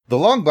The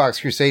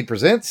Longbox Crusade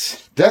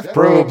presents Death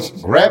Probe's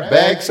Grab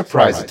Bag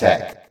Surprise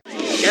Attack.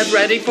 Get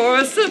ready for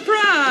a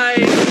surprise!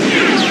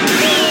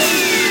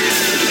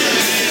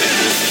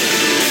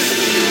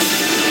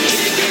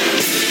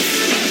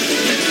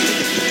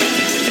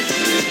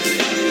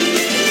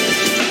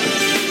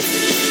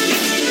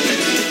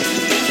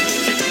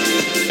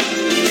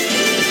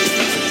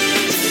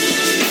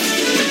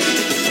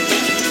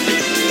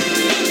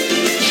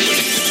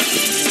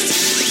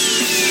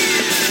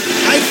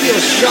 I feel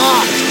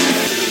shocked.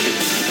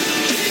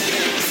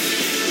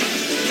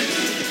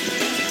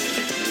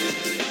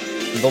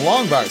 The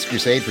Longbox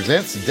Crusade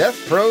presents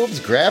Death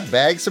Probe's Grab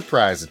Bag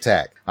Surprise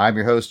Attack. I'm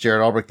your host,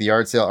 Jared Albrecht, the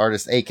yard sale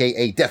artist,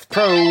 aka Death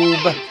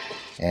Probe.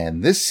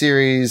 And this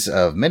series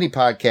of mini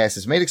podcasts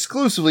is made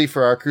exclusively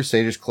for our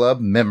Crusaders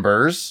Club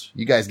members.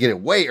 You guys get it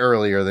way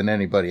earlier than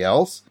anybody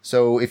else.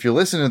 So if you're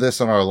listening to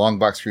this on our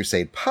Longbox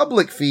Crusade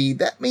public feed,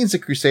 that means the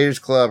Crusaders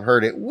Club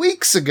heard it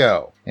weeks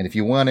ago. And if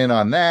you want in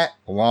on that,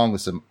 along with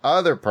some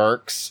other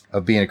perks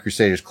of being a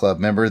Crusaders Club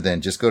member,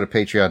 then just go to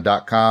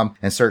patreon.com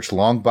and search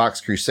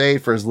Longbox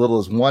Crusade. For as little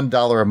as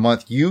 $1 a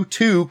month, you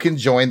too can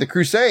join the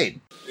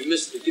crusade. Hey,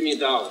 mister, give me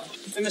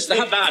 $1. Hey, mister,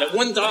 how about it?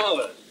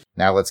 $1.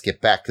 Now let's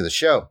get back to the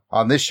show.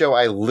 On this show,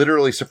 I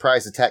literally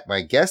surprise attack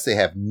my guests. They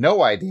have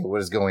no idea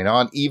what is going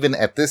on, even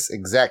at this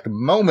exact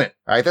moment.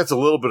 All right, that's a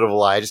little bit of a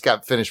lie. I just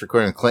got finished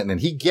recording with Clinton, and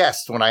he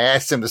guessed when I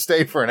asked him to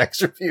stay for an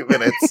extra few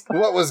minutes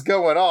what was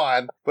going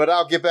on, but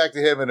I'll get back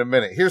to him in a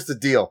minute. Here's the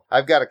deal.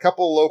 I've got a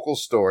couple local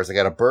stores. I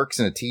got a Burke's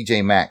and a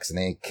TJ Maxx, and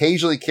they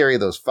occasionally carry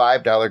those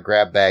 $5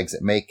 grab bags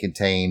that may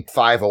contain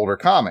 5 older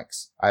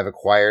comics. I've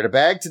acquired a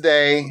bag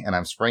today, and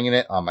I'm springing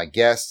it on my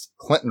guest,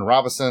 Clinton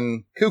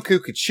Robinson, Cuckoo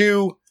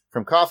Cachoo,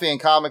 from Coffee and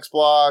Comics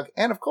blog,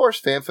 and of course,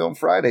 Fan Film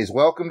Fridays.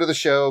 Welcome to the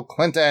show,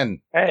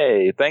 Clinton.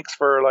 Hey, thanks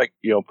for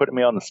putting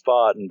me on the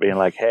spot and being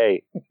like,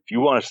 hey, if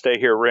you want to stay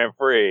here rent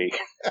free,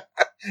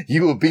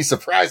 you will be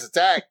surprise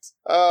attacked.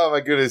 Oh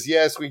my goodness.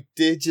 Yes, we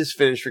did just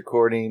finish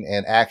recording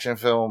an action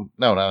film.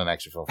 No, not an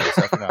action film.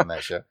 Not on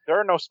that show. There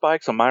are no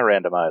spikes on my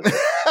randomizer.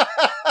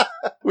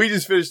 We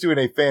just finished doing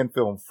a Fan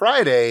Film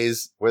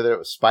Fridays where it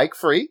was spike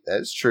free.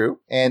 That is true.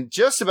 And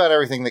just about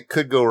everything that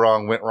could go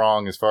wrong went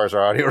wrong as far as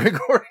our audio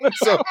recording.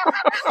 So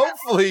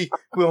hopefully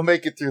we'll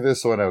make it through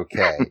this one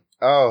okay.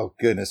 Oh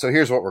goodness. So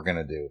here's what we're going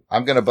to do.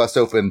 I'm going to bust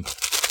open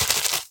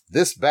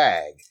this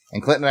bag,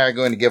 and Clinton and I are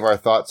going to give our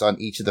thoughts on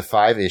each of the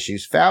 5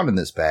 issues found in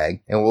this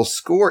bag, and we'll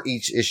score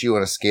each issue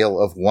on a scale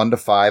of 1 to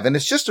 5, and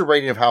it's just a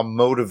rating of how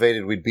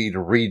motivated we'd be to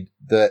read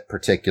that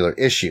particular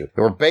issue.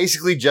 We're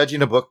basically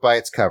judging a book by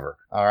its cover,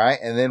 all right?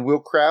 And then we'll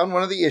crown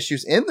one of the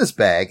issues in this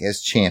bag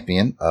as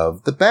champion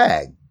of the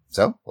bag.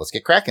 So let's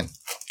get cracking.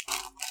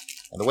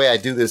 And the way I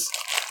do this,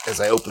 as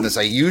I open this,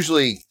 I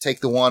usually take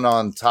the one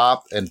on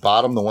top and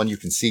bottom, the one you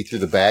can see through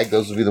the bag.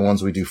 Those will be the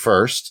ones we do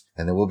first,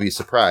 and then we'll be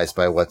surprised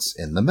by what's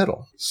in the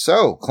middle.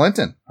 So,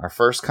 Clinton, our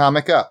first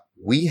comic up,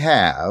 we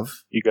have...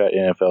 You got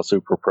NFL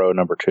Super Pro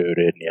number 2,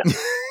 didn't you?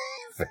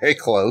 Very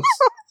close.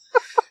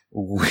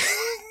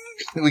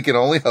 We can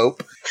only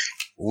hope.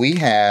 We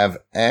have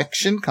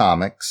Action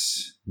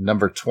Comics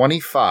number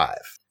 25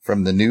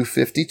 from the New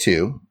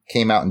 52.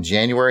 Came out in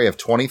January of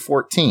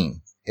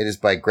 2014. It is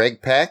by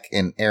Greg Pak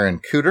and Aaron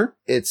Kuder.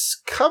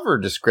 Its cover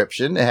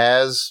description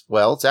has,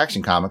 well, it's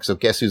Action Comics, so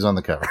guess who's on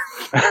the cover?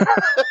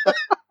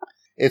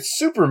 It's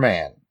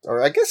Superman.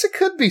 Or I guess it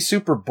could be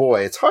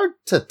Superboy. It's hard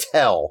to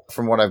tell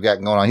from what I've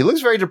got going on. He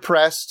looks very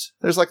depressed.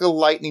 There's like a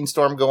lightning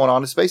storm going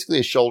on. It's basically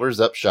a shoulders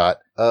up shot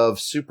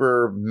of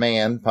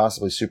Superman,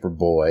 possibly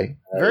Superboy.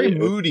 Very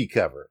moody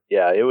cover.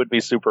 Yeah, it would be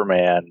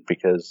Superman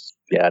because,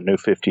 New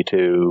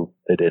 52,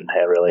 they didn't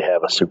really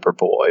have a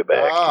Superboy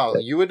back. Oh,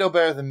 you would know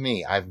better than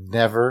me. I've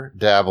never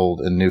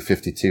dabbled in New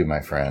 52,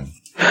 my friend.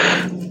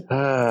 There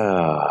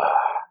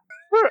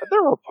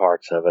were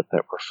parts of it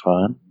that were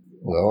fun.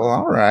 Well,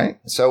 all right.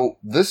 So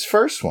this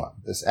first one,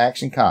 this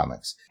Action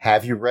Comics,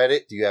 have you read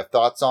it? Do you have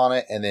thoughts on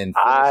it? And then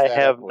I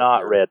have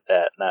not read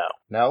that, no.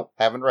 No,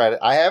 haven't read it.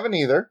 I haven't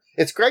either.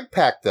 It's Greg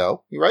Pak,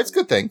 though. He writes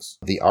good things.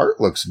 The art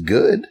looks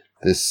good.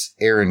 This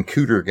Aaron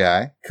Kuder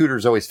guy.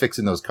 Kuder's always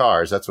fixing those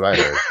cars. That's what I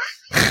heard.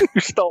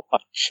 You stole my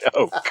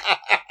joke.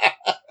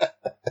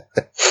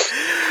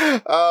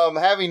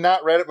 Having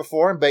not read it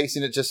before and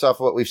basing it just off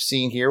what we've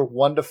seen here,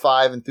 1 to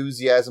 5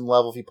 enthusiasm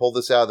level. If you pull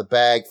this out of the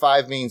bag,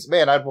 5 means,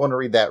 man, I'd want to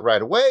read that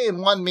right away.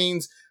 And 1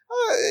 means,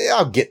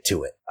 I'll get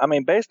to it. I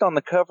mean, based on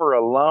the cover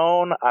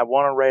alone, I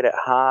want to rate it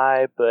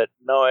high, but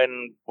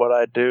knowing what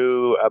I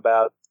do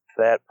about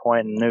that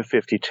point in New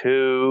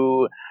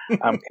 52,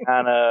 I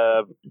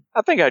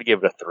think I'd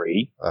give it a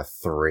 3. A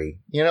 3.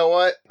 You know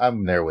what?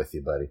 I'm there with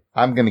you, buddy.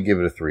 I'm going to give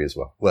it a 3 as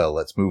well. Well,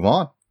 let's move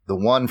on. The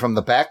one from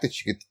the back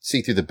that you could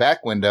see through the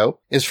back window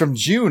is from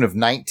June of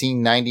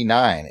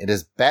 1999. It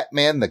is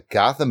Batman The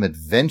Gotham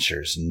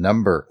Adventures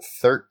number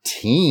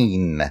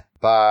 13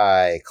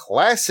 by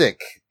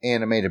classic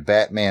animated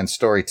Batman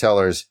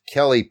storytellers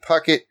Kelly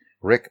Puckett,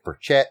 Rick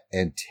Burchett,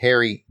 and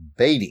Terry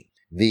Beatty.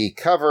 The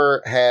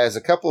cover has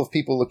a couple of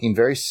people looking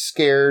very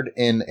scared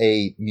in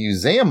a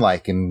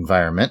museum-like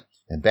environment.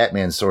 And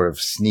Batman's sort of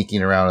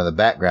sneaking around in the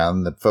background,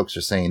 and the folks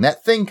are saying,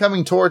 that thing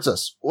coming towards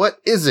us, what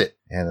is it?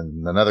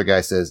 And another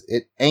guy says,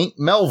 it ain't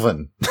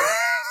Melvin.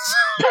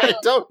 I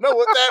don't know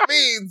what that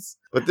means.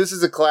 But this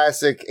is a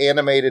classic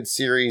animated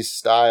series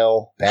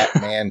style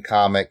Batman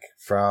comic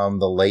from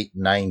the late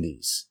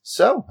 90s.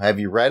 So, have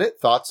you read it?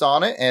 Thoughts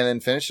on it? And then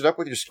finish it up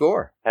with your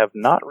score. Have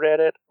not read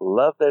it.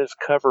 Love that it's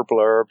cover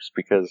blurbs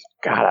because,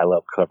 God, I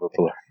love cover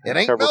blurbs. It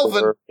ain't cover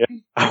Melvin. blurb. Yeah.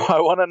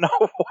 I want to know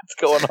what's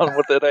going on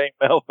with It Ain't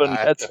Melvin.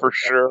 That's for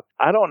sure.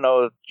 I don't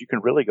know if you can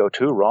really go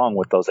too wrong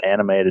with those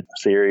animated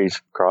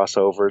series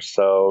crossovers.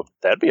 So,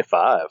 that'd be a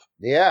 5.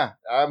 Yeah,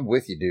 I'm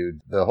with you, dude.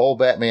 The whole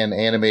Batman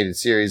animated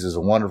series is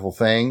a wonderful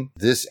thing.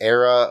 This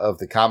era of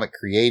the comic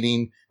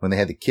creating, when they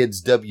had the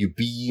Kids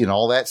WB and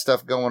all that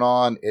stuff going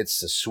on,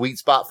 it's a sweet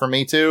spot for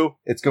me too.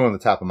 It's going to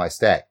the top of my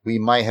stack. We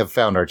might have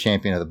found our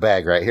champion of the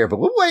bag right here, but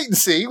we'll wait and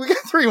see. We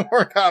got 3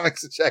 more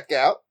comics to check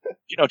out.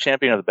 You know,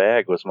 Champion of the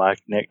Bag was my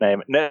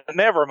nickname.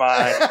 Never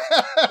mind.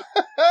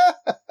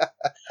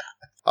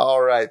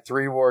 All right,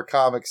 3 more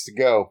comics to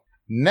go.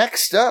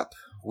 Next up,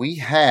 we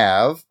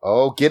have,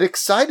 get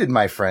excited,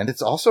 my friend.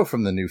 It's also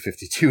from the New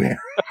 52 era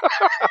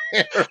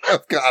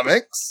of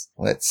comics.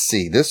 Let's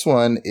see. This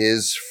one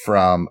is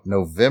from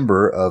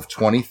November of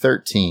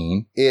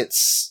 2013.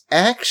 It's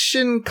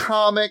Action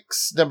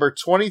Comics number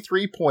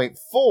 23.4.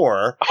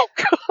 Oh,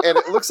 God. And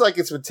it looks like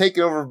it's been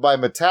taken over by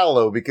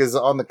Metallo because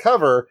on the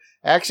cover,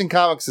 Action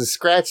Comics is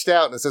scratched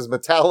out and it says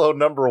Metallo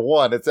number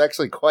 1. It's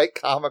actually quite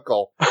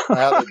comical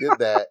how they did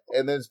that.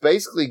 And then it's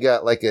basically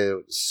got like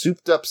a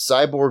souped up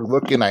cyborg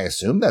looking, I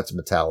assume that's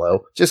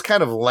Metallo, just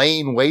kind of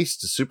laying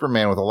waste to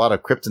Superman with a lot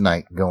of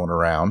kryptonite going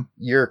around.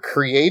 Your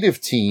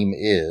creative team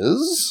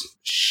is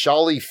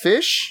Sholly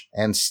Fish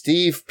and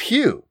Steve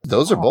Pugh.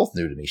 Those are both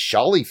new to me.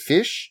 Sholly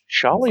Fish?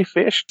 Sholly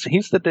Fish,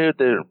 he's the dude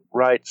that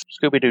writes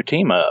Scooby-Doo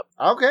Team Up.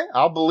 Okay,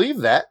 I'll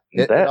believe that.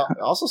 It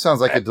also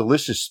sounds like a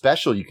delicious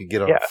special you could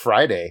get on a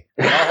Friday.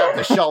 And I'll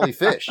have the Sholly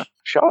Fish.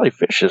 Sholly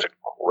Fish is a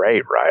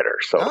great writer.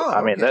 So,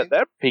 I mean,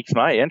 that piques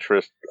my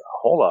interest a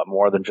whole lot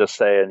more than just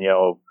saying,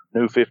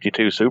 New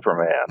 52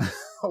 Superman.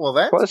 Well,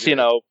 that's plus, good.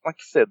 Like I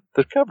said,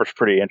 the cover's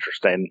pretty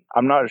interesting.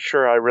 I'm not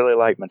sure I really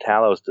like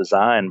Metallo's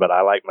design, but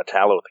I like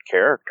Metallo the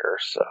character,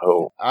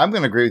 so... I'm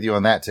going to agree with you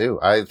on that, too.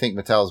 I think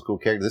Metallo's a cool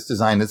character. This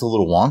design is a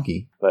little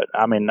wonky. But,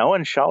 I mean,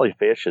 knowing Sholly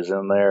Fish is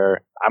in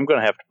there, I'm going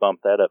to have to bump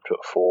that up to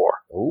a 4.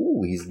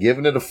 Ooh, he's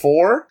giving it a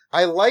 4?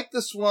 I like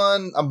this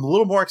one. I'm a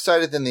little more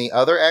excited than the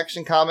other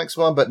Action Comics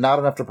one, but not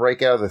enough to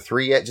break out of the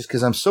 3 yet, just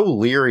because I'm so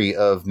leery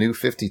of New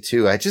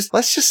 52.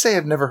 Let's just say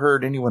I've never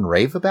heard anyone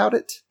rave about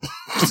it.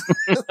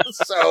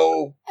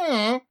 So,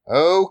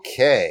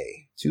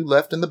 okay. 2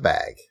 left in the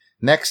bag.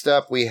 Next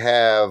up, we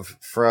have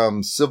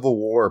from Civil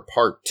War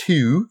Part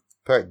 2,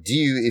 Part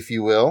 2, if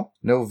you will.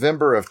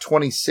 November of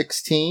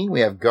 2016,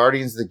 we have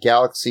Guardians of the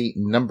Galaxy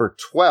number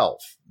 12.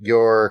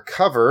 Your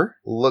cover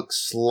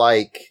looks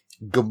like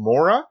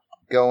Gamora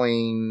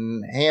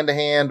going hand to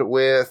hand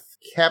with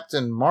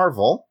Captain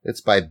Marvel.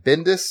 It's by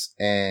Bendis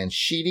and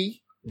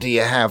Sheedy. Do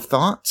you have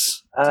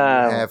thoughts? Do you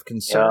have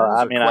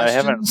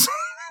concerns?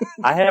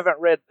 I haven't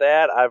read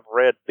that. I've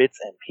read bits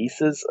and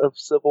pieces of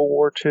Civil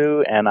War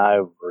 2, and I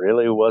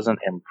really wasn't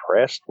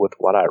impressed with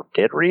what I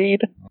did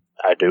read.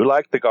 I do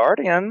like the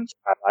Guardians.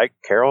 I like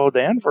Carol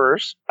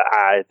Danvers.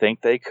 I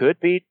think they could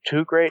be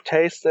 2 great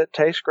tastes that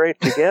taste great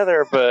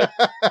together, but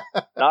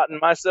not in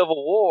my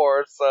Civil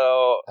War.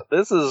 So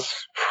this is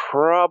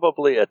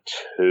probably a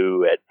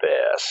 2 at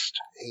best.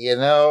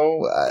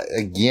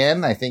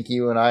 Again, I think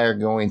you and I are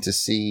going to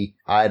see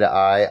eye to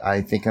eye.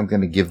 I think I'm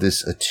going to give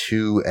this a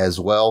 2 as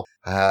well.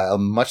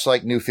 Much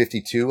like New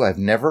 52, I've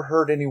never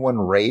heard anyone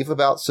rave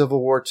about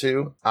Civil War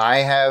 2. I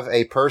have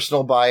a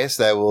personal bias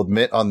that I will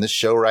admit on this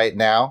show right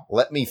now.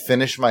 Let me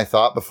finish my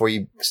thought before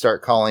you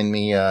start calling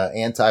me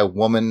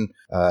anti-woman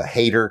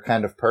hater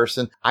kind of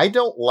person. I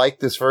don't like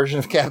this version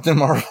of Captain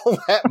Marvel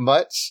that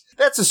much.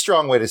 That's a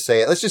strong way to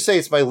say it. Let's just say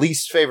it's my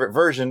least favorite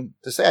version.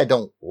 To say I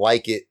don't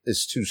like it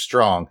is too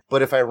strong.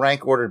 But if I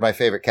rank ordered my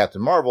favorite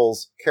Captain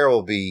Marvels, Carol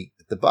will be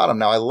the bottom.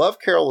 Now, I love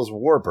Carol as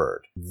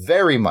Warbird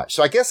very much.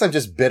 So I guess I'm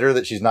just bitter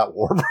that she's not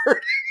Warbird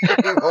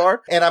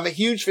anymore. And I'm a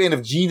huge fan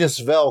of Gina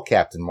Svell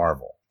Captain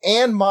Marvel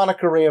and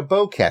Monica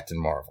Rambeau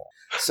Captain Marvel.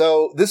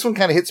 So this one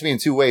kind of hits me in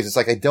 2 ways. It's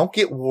like I don't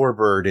get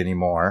Warbird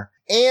anymore.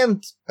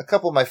 And a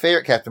couple of my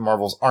favorite Captain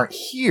Marvels aren't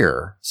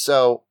here.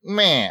 So,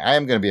 I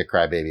am going to be a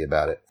crybaby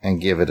about it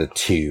and give it a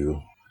 2.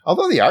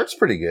 Although the art's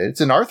pretty good.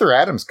 It's an Arthur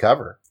Adams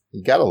cover.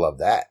 You gotta love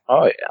that.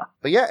 Oh, yeah.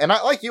 But yeah, and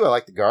I like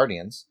the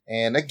Guardians.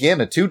 And again,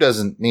 a 2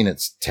 doesn't mean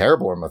it's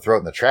terrible or I'm gonna throw it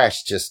in the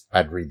trash. Just,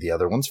 I'd read the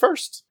other ones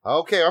first.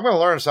 Okay, I'm gonna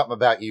learn something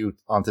about you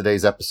on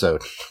today's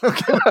episode.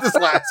 Okay, with this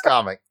last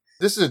comic.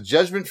 This is a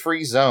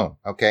judgment-free zone,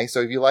 okay?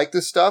 So if you like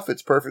this stuff,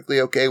 it's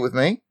perfectly okay with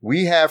me.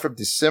 We have from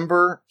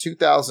December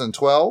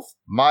 2012,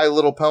 My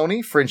Little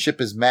Pony, Friendship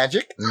is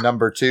Magic,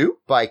 number 2,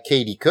 by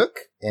Katie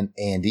Cook and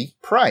Andy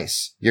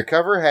Price. Your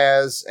cover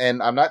has,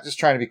 and I'm not just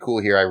trying to be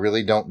cool here, I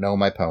really don't know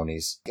my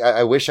ponies.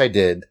 I wish I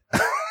did.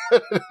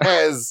 It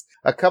has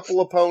a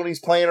couple of ponies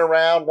playing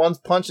around. One's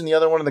punching the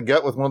other one in the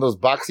gut with one of those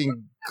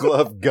boxing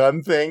glove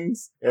gun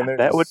things. And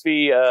that would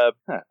be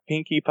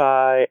Pinkie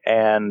Pie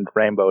and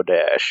Rainbow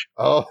Dash.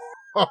 Oh,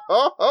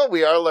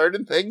 we are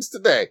learning things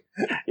today.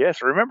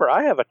 Yes, remember,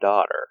 I have a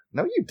daughter.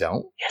 No, you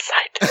don't. Yes,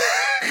 I do.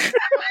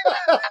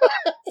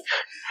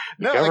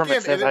 No,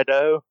 Government says I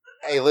do.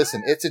 Hey,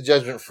 listen, it's a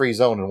judgment-free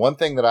zone. And one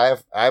thing that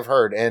I've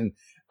heard, and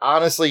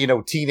honestly,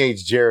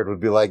 teenage Jared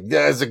would be like,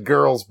 there's a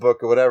girl's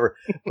book or whatever.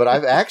 But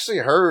I've actually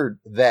heard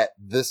that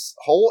this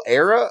whole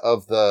era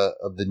of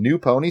the new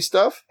pony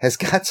stuff has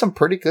got some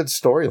pretty good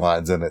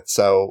storylines in it.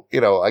 So,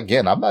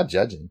 again, I'm not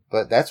judging,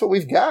 but that's what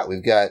we've got.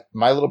 We've got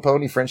My Little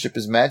Pony Friendship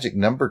is Magic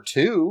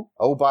 #2.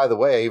 Oh, by the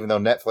way, even though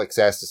Netflix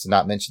asked us to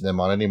not mention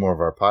them on any more of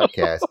our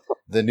podcasts,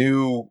 the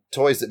new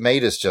Toys That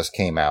Made Us just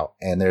came out,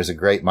 and there's a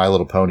great My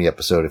Little Pony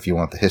episode if you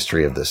want the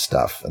history of this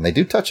stuff. And they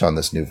do touch on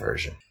this new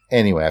version.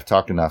 Anyway, I've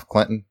talked enough.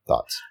 Clinton,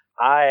 thoughts?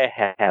 I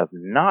have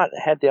not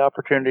had the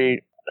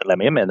opportunity. Let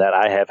me admit that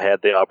I have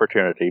had the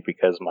opportunity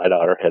because my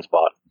daughter has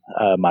bought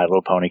My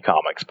Little Pony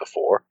comics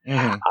before.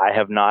 Mm-hmm. I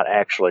have not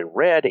actually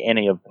read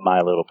any of the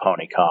My Little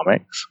Pony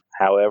comics.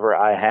 However,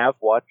 I have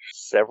watched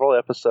several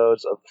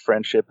episodes of the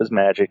Friendship is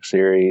Magic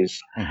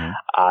series. Mm-hmm.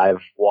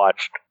 I've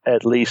watched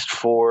at least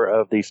 4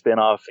 of the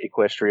spin-off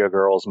Equestria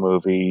Girls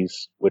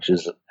movies, which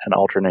is an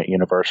alternate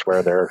universe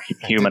where they're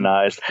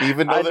humanized.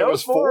 Even though there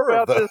was 4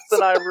 about of those. this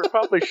than I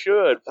probably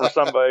should for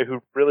somebody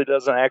who really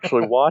doesn't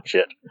actually watch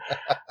it.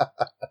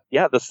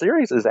 Yeah, the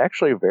series is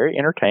actually very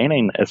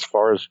entertaining as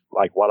far as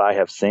like what I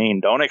have seen.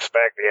 Don't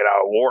expect,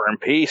 War and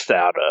Peace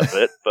out of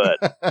it,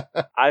 but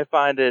I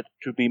find it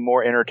to be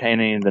more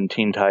entertaining than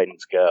Teen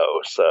Titans Go.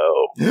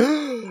 So,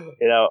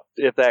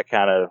 if that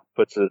kind of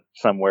puts it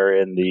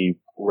somewhere in the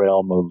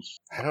realm of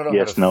I don't know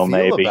yes, how to no, feel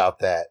maybe about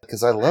that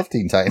because I love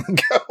Teen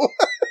Titans Go.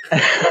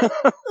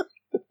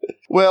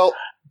 Well,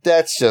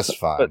 that's just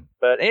fine.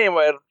 But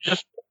anyway,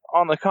 just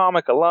on the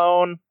comic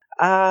alone,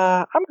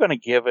 I'm going to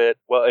give it,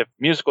 well, if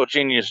musical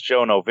genius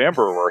Joe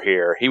November were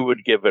here, he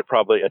would give it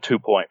probably a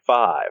 2.5.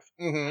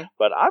 Mm-hmm.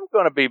 But I'm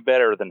going to be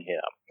better than him.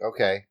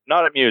 Okay.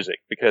 Not at music,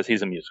 because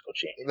he's a musical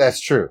genius.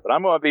 That's true. But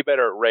I'm going to be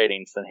better at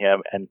ratings than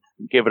him and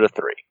give it a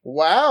 3.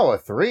 Wow, a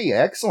 3.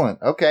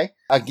 Excellent. Okay.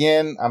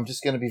 Again, I'm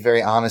just going to be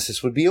very honest.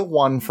 This would be a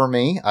 1 for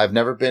me. I've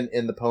never been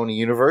in the pony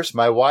universe.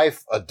 My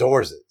wife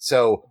adores it.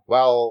 So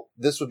while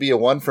this would be a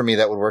 1 for me,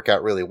 that would work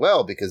out really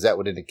well because that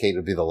would indicate it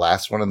would be the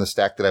last one in the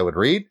stack that I would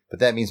read.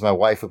 But that means my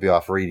wife would be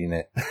off reading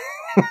it.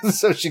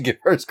 So she'd get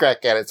first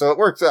crack at it. So it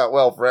works out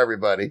well for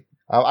everybody.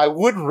 I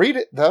would read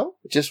it, though.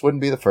 It just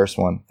wouldn't be the first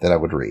one that I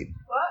would read.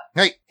 What?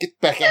 Hey,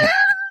 get back in.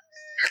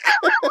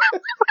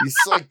 He's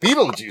like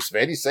Beetlejuice,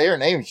 man. You say her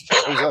name and she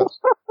shows up.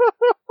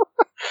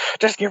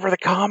 Just give her the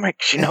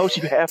comic. She knows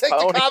you have Take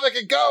pony. the comic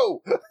and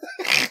go.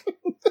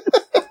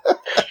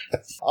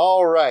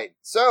 All right.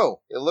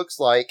 So it looks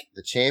like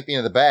the champion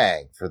of the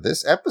bag for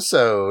this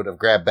episode of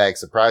Grab Bag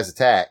Surprise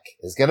Attack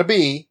is going to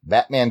be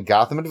Batman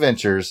Gotham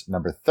Adventures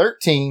number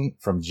 13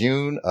 from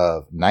June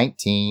of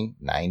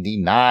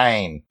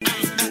 1999.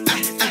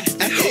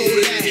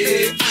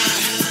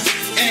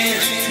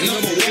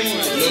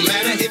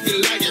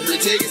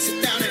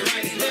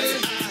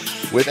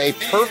 With a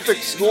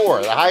perfect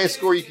score. The highest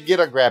score you can get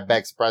on Grab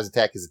Bag Surprise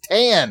Attack is a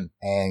 10.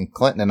 And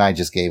Clinton and I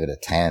just gave it a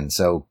 10.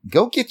 So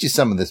go get you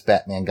some of this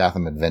Batman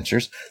Gotham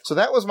Adventures. So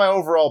that was my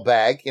overall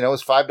bag. It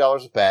was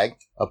 $5 a bag,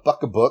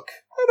 $1 a book.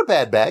 Not a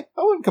bad bag.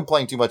 I wouldn't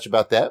complain too much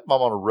about that. I'm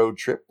on a road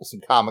trip with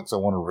some comics I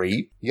want to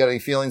read. You got any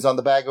feelings on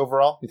the bag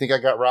overall? You think I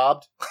got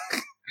robbed?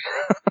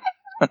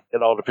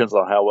 It all depends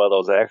on how well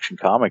those Action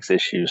Comics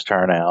issues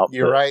turn out.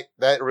 You're right.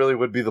 That really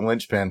would be the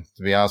linchpin,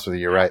 to be honest with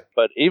you. You're right.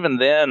 But even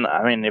then,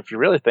 I mean, if you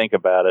really think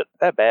about it,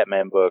 that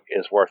Batman book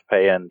is worth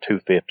paying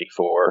 $250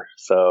 for.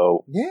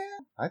 So yeah,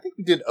 I think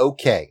we did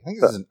okay. I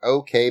think this is an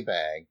okay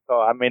bag. So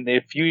I mean,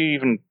 if you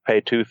even pay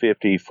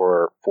 $250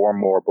 for 4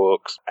 more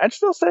books, I'd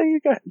still say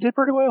you did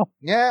pretty well.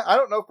 Yeah, I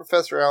don't know if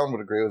Professor Allen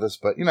would agree with us,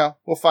 but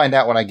we'll find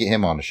out when I get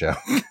him on the show.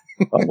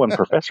 Well, when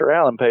Professor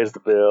Allen pays the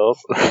bills.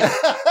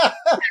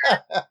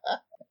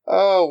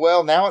 Oh,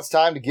 well, now it's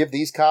time to give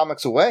these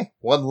comics away.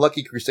 One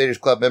lucky Crusaders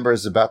Club member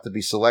is about to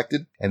be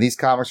selected, and these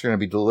comics are going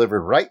to be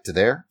delivered right to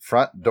their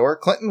front door.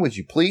 Clinton, would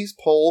you please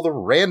poll the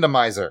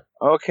randomizer?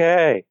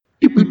 Okay.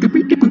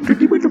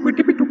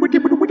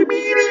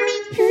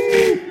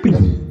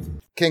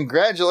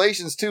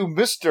 Congratulations to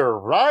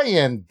Mr.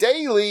 Ryan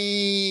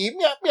Daly.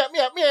 Meow, meow,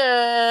 meow,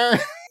 meow.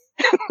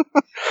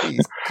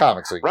 These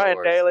comics are Ryan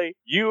yours. Daly,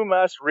 you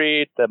must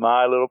read the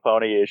My Little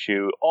Pony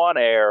issue on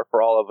air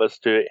for all of us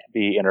to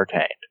be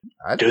entertained.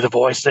 Do the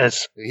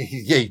voices.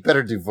 Yeah, you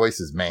better do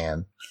voices,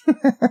 man.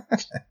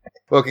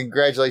 Well,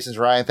 congratulations,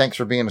 Ryan. Thanks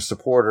for being a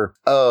supporter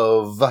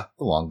of the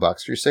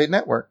Longbox Crusade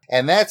Network.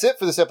 And that's it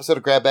for this episode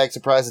of Grab Bag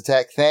Surprise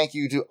Attack. Thank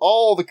you to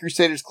all the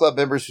Crusaders Club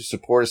members who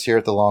support us here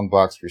at the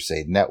Longbox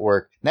Crusade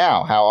Network.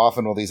 Now, how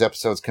often will these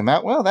episodes come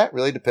out? Well, that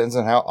really depends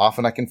on how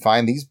often I can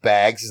find these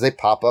bags as they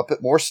pop up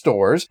at more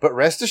stores. But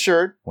rest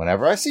assured,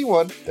 whenever I see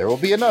one, there will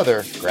be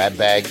another Grab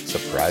Bag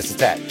Surprise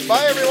Attack.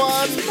 Bye,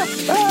 everyone!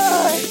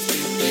 Bye!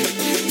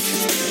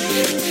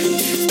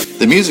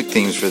 The music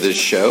themes for this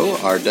show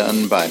are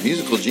done by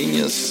musical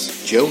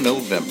genius Joe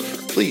November.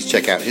 Please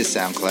check out his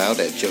SoundCloud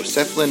at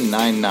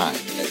Joseflin99.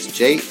 That's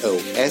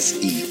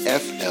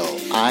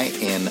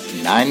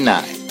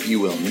JOSEFLIN99. You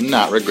will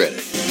not regret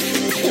it.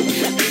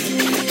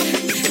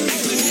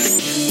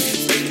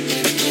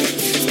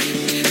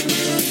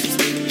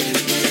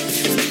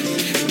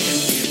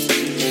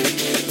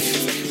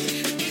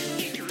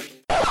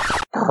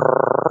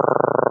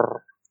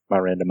 My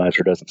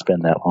randomizer doesn't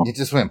spin that long. It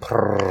just went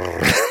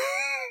prrrr.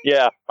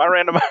 Yeah, my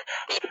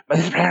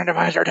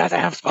randomizer doesn't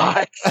have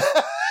spikes.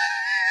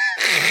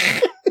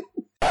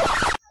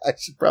 I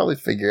should probably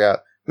figure out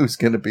who's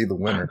going to be the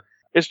winner.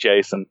 It's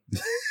Jason.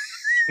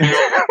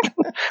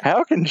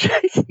 How can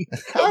Jason?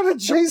 How did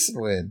Jason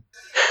win?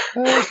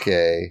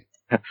 Okay.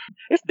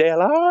 It's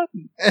Dale.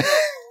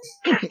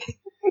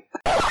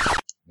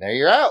 There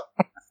you're out.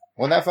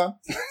 Wasn't that fun?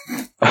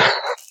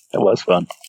 It was fun.